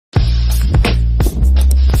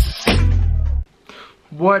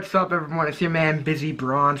What's up, everyone? It's your man Busy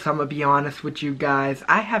Braun. So I'm gonna be honest with you guys,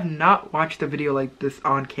 I have not watched a video like this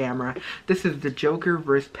on camera. This is the Joker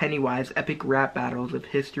vs. Pennywise epic rap battles of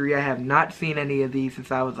history. I have not seen any of these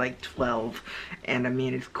since I was like 12, and I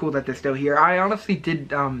mean, it's cool that they're still here. I honestly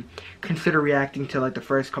did consider reacting to like the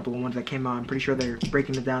first couple of ones that came out. I'm pretty sure they're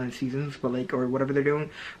breaking it down in seasons, but like, or whatever they're doing.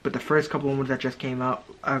 But the first couple of ones that just came out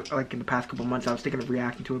like in the past couple of months, I was thinking of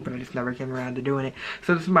reacting to it, but I just never came around to doing it.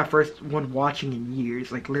 So this is my first one watching in years.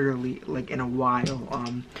 Like literally like in a while.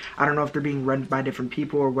 I don't know if they're being run by different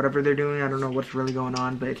people or whatever they're doing. I don't know what's really going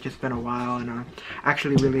on, but it's just been a while, and I'm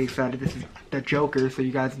actually really excited. This is the Joker, so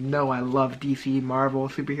you guys know I love DC, Marvel,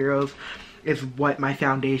 superheroes. Is what my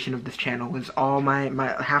foundation of this channel is. All my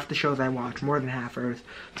half the shows I watch, more than half, are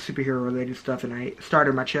superhero related stuff, and I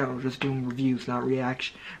started my channel just doing reviews, not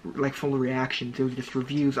reaction, like full reactions. It was just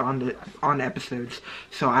reviews on episodes.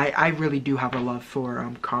 So I really do have a love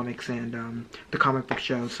for comics and the comic book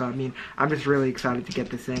shows. So I mean, I'm just really excited to get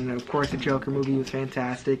this in. And of course, the Joker movie was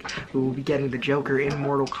fantastic. We will be getting the Joker in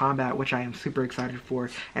Mortal Kombat, which I am super excited for.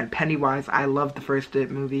 And Pennywise, I loved the first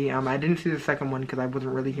movie. I didn't see the second one because I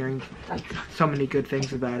wasn't really hearing so many good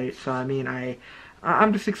things about it. So I mean,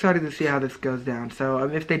 I'm just excited to see how this goes down. So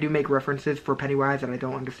if they do make references for Pennywise that I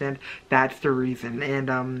don't understand, that's the reason. And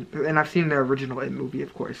I've seen the original It movie,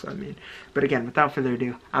 of course. So, I mean, but again, without further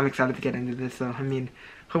ado, I'm excited to get into this. So I mean,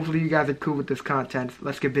 hopefully you guys are cool with this content.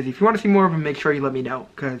 Let's get busy. If you want to see more of them, make sure you let me know,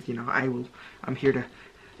 because you know I'm here to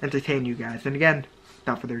entertain you guys. And again,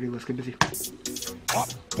 without further ado, let's get busy.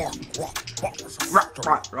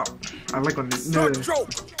 I like when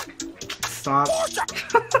stop.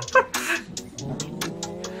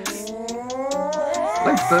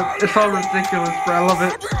 It's all ridiculous, bro. I love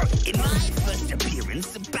it. In my first appearance,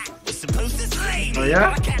 the bat was supposed to slay me. Oh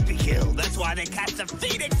yeah? I can't be killed. That's why they cast a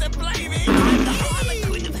phoenix and blame me. I'm the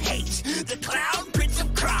harlequin of hate, the clown prince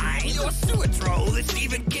of crime. Your sewer troll that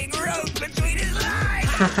Stephen King wrote between his lines.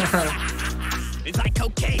 It's like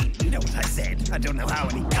cocaine, you know what I said. I don't know how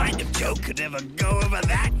any kind of joke could ever go over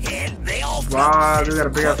that head. They all wow, they got a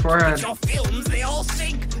big ass forehead. Your films, they all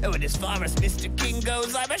sink. Oh, and as far as Mr. King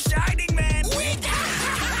goes, I'm a shining man.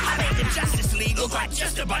 I make the Justice League look like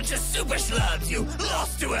just a bunch of super slugs. You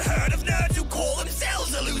lost to a herd of nerds who call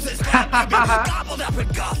themselves the losers. Gobbled up in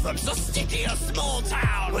Gotham, so stick to your small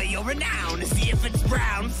town where you're renowned. See if it's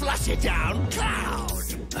brown, flush it down, cloud.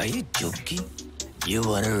 Are you joking? You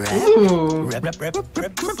wanna rap?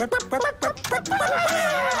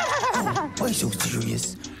 Why so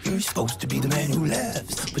serious? You're supposed to be the man who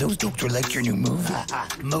laughs, but those jokes are like your new movie.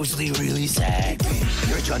 Mostly really sad.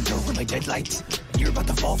 You're a John Doe with my deadlights. You're about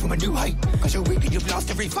to fall from a new height, cause you're weak and you've lost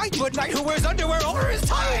every fight. But knight who wears underwear over his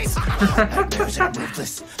ties. Nightmares are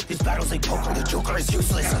ruthless. This battle's like poker, the Joker is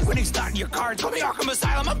useless. When he's starting your cards from the Arkham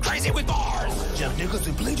Asylum, I'm crazy with bars. Jack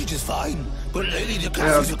Nicholson played it just fine, but lately the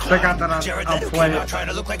class is a clown. Jared Leto came out trying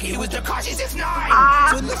to look like he was Tekashi 6ix9.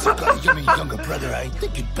 So unless you got a yummy younger brother, I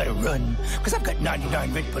think you'd better run, cause I've got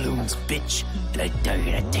 99 red balloons, bitch, and I dare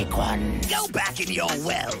you to take one. Go back in your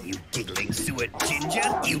well, you giggling sewer ginger.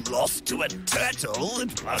 You lost to a turtle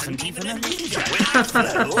that wasn't even a ninja. When I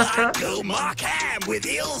flow, I go Mark Ham with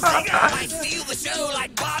ill singer. I steal the show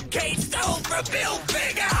like Bob Kane stole from Bill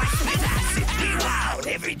Finger. I spit acid, be loud,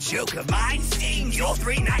 every joke of mine sting. Your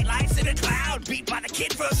 3 nightlights in a cloud, beat by the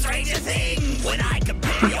kid from Stranger Things. When I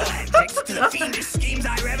compare your antics to the fiendish schemes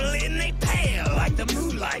I revel in, they pale like the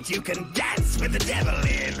moonlight you can dance with the devil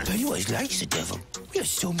in. Pennywise likes the devil. We have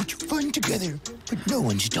so much fun together, but no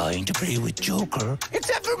one's dying to play with Joker.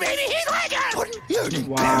 Except for maybe Heath Ledger! You're an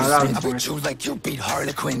embarrassment. I bet you like you beat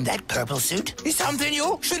Harlequin. That purple suit is something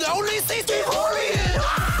you should only see Steve Harley in.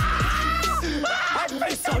 I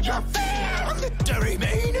face on your fear. The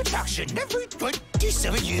main attraction every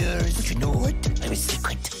 27 years. But you know what? I have a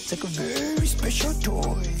secret. It's like a very special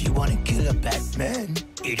toy. If you want to kill a Batman,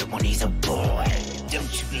 eat him when he's a boy.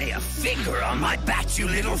 Don't you lay a finger on my bat, you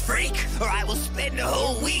little freak, or I will spend a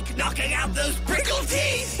whole week knocking out those prickle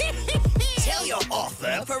teeth. Tell your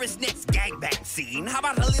author for his next gangbang scene, how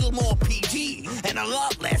about a little more PG and a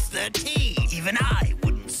lot less 13? Even I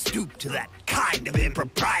wouldn't stoop to that kind of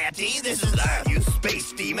impropriety. This is Earth, you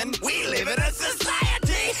space demon. We live in a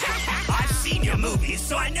society. I've seen your movies,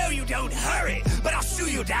 so I know you don't hurry, but I'll shoo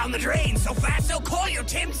you down the drain so fast they'll call you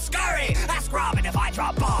Tim Scurry. Ask Robin if I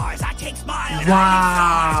drop bars. I take smiles.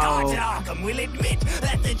 Wow. Arkham will admit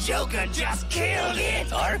that the Joker just killed it.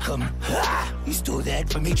 Arkham? Ha! You stole that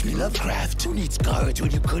from H.P. Lovecraft. Who needs guards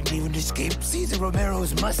when you couldn't even escape Cesar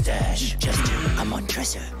Romero's mustache? Just I'm on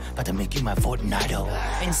dresser, about to make you my Fortunato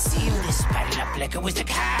and seal this battle up like it was the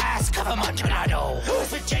cask of Amontillado.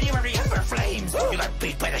 With January Ember Flames, you got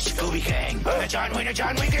beat by the Scooby Gang. I'm a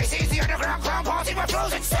John Wayne, this is the underground clown posse, my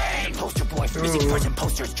flow's insane. Poster boy for missing person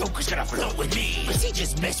posters, Joker's gonna float with me. Cause he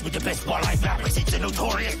just messed with the best wildlife rappers, it's a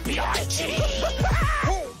notorious B.I.G.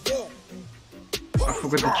 I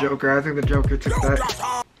forgot the Joker. I think the Joker took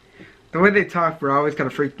that. The way they talk, bro, always kind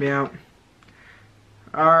of freaked me out.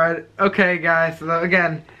 Alright, okay, guys. So,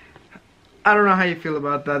 again, I don't know how you feel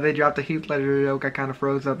about that. They dropped the Heath Ledger joke. I kind of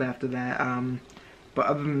froze up after that. But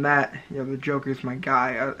other than that, you know, the Joker's my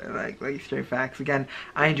guy. Like straight facts. Again,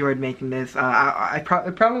 I enjoyed making this. It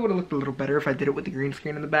probably would have looked a little better if I did it with the green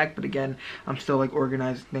screen in the back. But again, I'm still like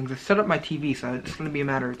organizing things. I set up my TV, so it's going to be a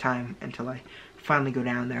matter of time until I finally go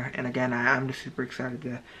down there. And again, I'm just super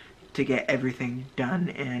excited to get everything done.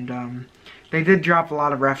 And they did drop a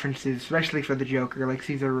lot of references, especially for the Joker, like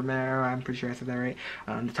Cesar Romero. I'm pretty sure I said that right.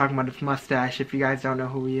 They're talking about his mustache. If you guys don't know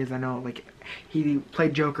who he is, I know like he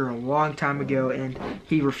played Joker a long time ago, and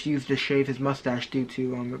he refused to shave his mustache due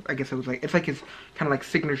to I guess it was like it's like his kind of like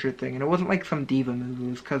signature thing, and it wasn't like some diva movie. It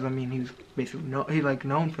was because I mean he was basically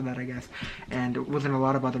known for that, I guess, and it wasn't a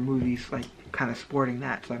lot of other movies like kind of sporting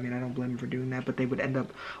that. So I mean I don't blame him for doing that, but they would end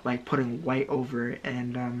up like putting white over it,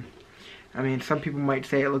 and I mean, some people might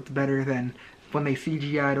say it looked better than when they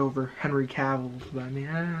CGI'd over Henry Cavill's, but I mean,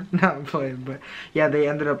 not playing, but yeah, they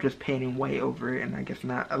ended up just painting white over it, and I guess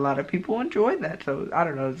not a lot of people enjoyed that, so I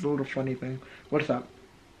don't know, it's a little funny thing. What's up?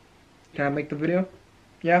 Can I make the video?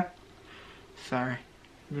 Yeah? Sorry.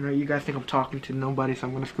 You know, you guys think I'm talking to nobody, so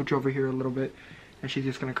I'm gonna scooch over here a little bit, and she's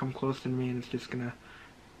just gonna come close to me, and it's just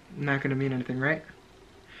not gonna mean anything, right?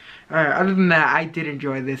 Alright, other than that, I did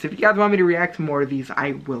enjoy this. If you guys want me to react to more of these,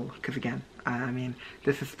 I will. Because again, I mean,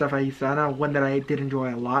 this is stuff I used to... I know one that I did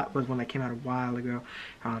enjoy a lot was one that came out a while ago.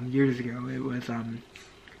 Years ago. It was,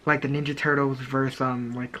 like the Ninja Turtles versus,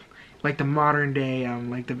 like the modern day,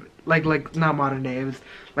 like, not modern day. It was,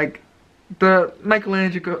 like, the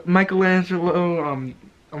Michelangelo,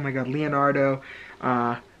 oh my god, Leonardo,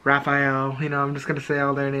 Raphael, you know, I'm just gonna say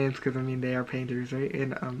all their names because I mean they are painters, right?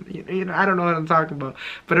 And you know, I don't know what I'm talking about,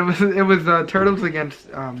 but it was turtles against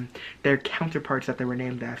their counterparts that they were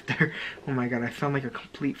named after. Oh my god, I sound like a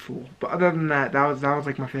complete fool. But other than that, that was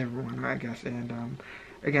like my favorite one, I guess. And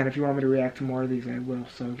again, if you want me to react to more of these, I will.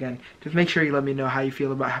 So again, just make sure you let me know how you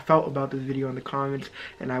felt about this video in the comments,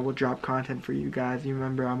 and I will drop content for you guys. You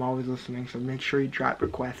remember, I'm always listening, so make sure you drop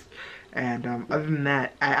requests. And other than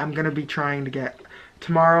that, I'm gonna be trying to get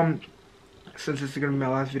tomorrow, since this is going to be my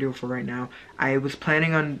last video for right now, I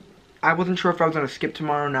wasn't sure if I was going to skip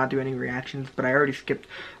tomorrow and not do any reactions, but I already skipped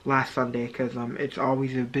last Sunday because it's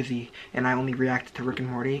always busy and I only reacted to Rick and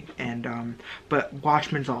Morty, and but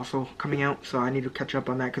Watchmen's also coming out, so I need to catch up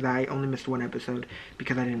on that because I only missed one episode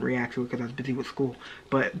because I didn't react to it because I was busy with school.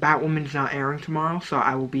 But Batwoman's not airing tomorrow, so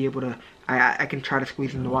I will be able to, I can try to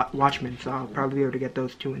squeeze in the Watchmen, so I'll probably be able to get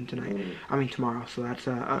those two in tomorrow, so that's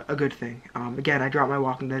a good thing. Again, I dropped my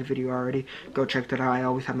Walking Dead video already. Go check that out. I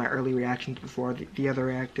always have my early reactions before the other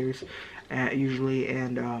reactors, usually,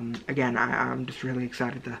 and again, I'm just really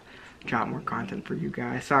excited to drop more content for you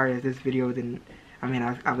guys. Sorry if this video didn't, I mean,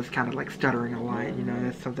 I was kind of like stuttering a lot, you know,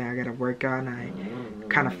 that's something I gotta work on. I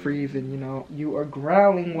kind of freeze, and you know, you are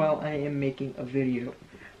growling while I am making a video.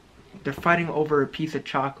 They're fighting over a piece of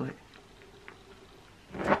chocolate.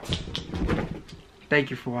 Thank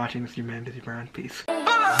you for watching. This is your man, Busy Brown. Peace.